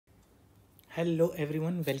Hello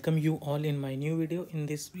everyone, welcome you all in my new video. In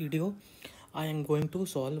this video, I am going to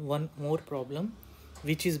solve one more problem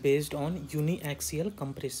which is based on uniaxial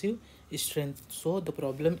compressive strength. So the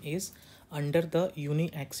problem is, under the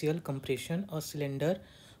uniaxial compression, a cylinder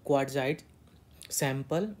quartzite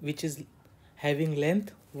sample which is having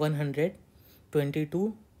length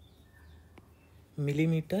 122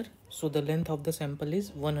 millimeter. So the length of the sample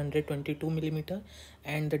is 122 millimeter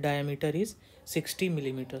and the diameter is 60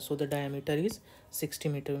 millimeter. So the diameter is 60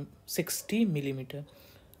 millimeter.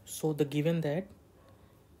 So the given that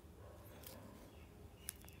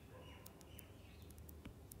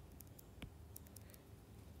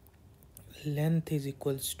length is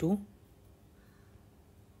equals to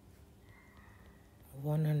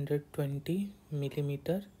 120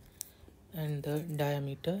 millimeter and the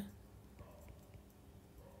diameter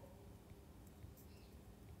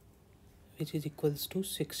which is equals to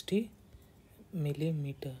 60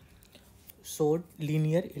 millimeter. So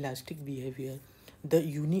linear elastic behavior, the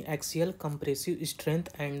uniaxial compressive strength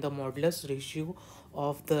and the modulus ratio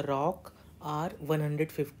of the rock are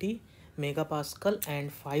 150 megapascal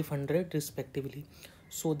and 500 respectively.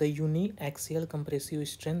 So the uniaxial compressive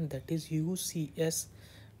strength, that is UCS,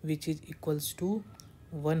 which is equals to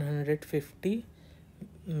 150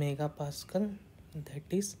 megapascal, that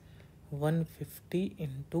is 150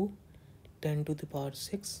 into 10 to the power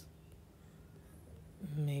 6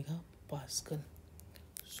 megapascal,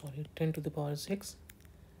 sorry, 10 to the power 6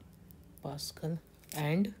 pascal,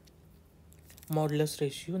 and modulus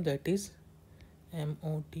ratio, that is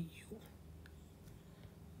MODU,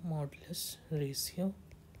 modulus ratio,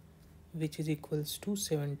 which is equals to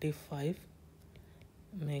 75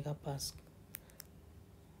 megapascal,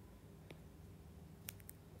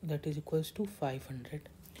 that is equals to 500.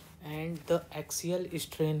 And the axial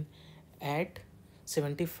strain at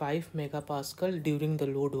 75 megapascal during the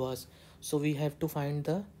load was, so we have to find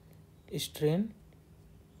the strain,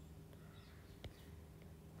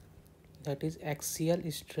 that is axial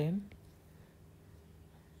strain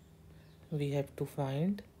we have to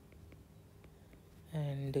find,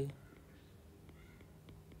 and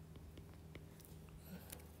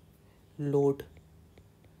load,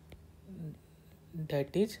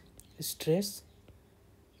 that is stress,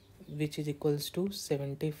 which is equals to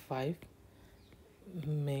 75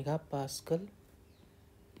 megapascal,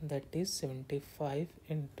 that is 75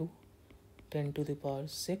 into 10 to the power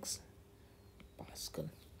 6 pascal.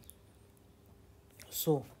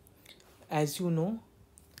 So as you know,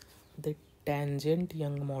 the tangent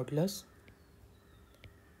Young modulus,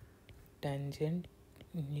 tangent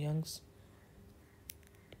Young's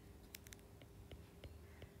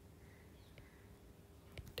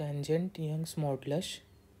modulus,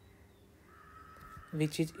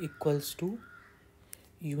 which is equals to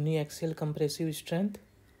uniaxial compressive strength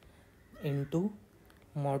into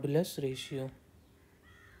modulus ratio.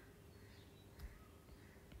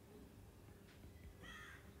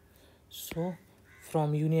 So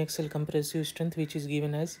from uniaxial compressive strength, which is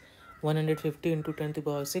given as 150 into 10 to the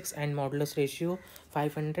power 6 and modulus ratio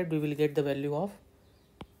 500, we will get the value of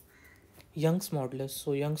Young's modulus.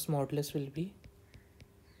 So Young's modulus will be,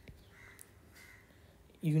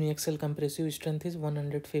 uniaxial compressive strength is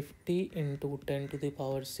 150 into 10 to the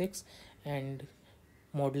power 6 and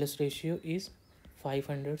modulus ratio is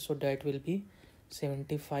 500, so that will be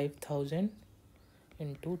 75,000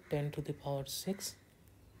 into 10 to the power 6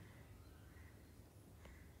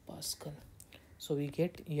 pascal. So we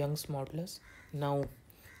get Young's modulus. Now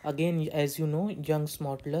again, as you know, Young's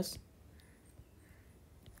modulus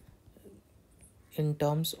in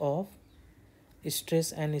terms of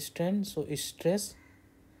stress and strain, so stress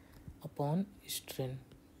upon strain,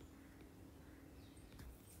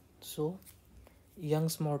 so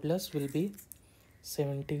Young's modulus will be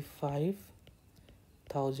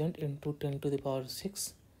 75,000 into 10 to the power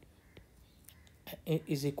 6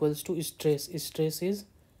 is equals to stress. Stress is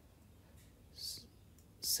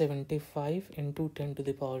 75 into 10 to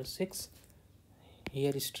the power 6.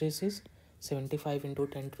 Here stress is 75 into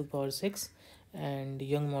 10 to the power 6 and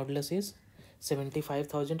Young modulus is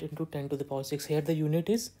 75,000 into 10 to the power 6. Here the unit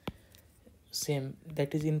is same,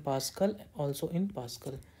 that is in pascal, also in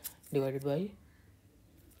pascal, divided by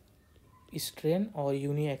strain or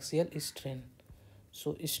uniaxial strain.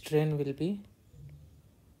 So strain will be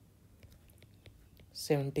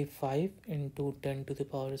 75 into 10 to the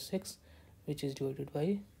power 6, which is divided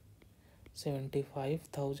by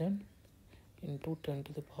 75,000 into 10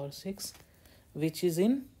 to the power 6, which is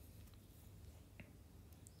in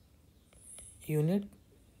unit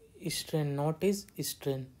strain, not is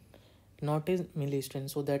strain, not is millistrain.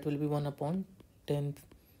 So that will be 1 upon 10,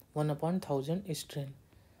 1 upon 1000 strain.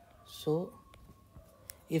 So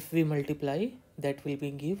If we multiply, that will be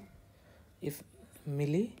give if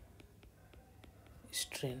milli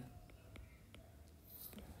strain.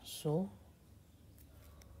 So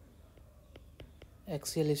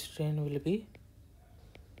axial strain will be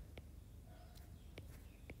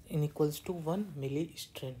in equals to 1 milli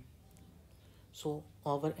strain. So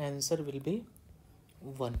our answer will be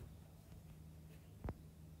 1.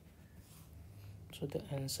 So the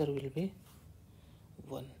answer will be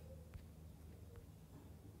 1.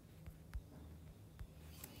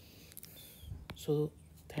 So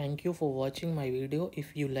thank you for watching my video.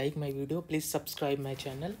 If you like my video, please subscribe my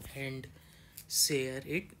channel and share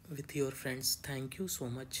it with your friends. Thank you so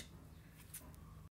much.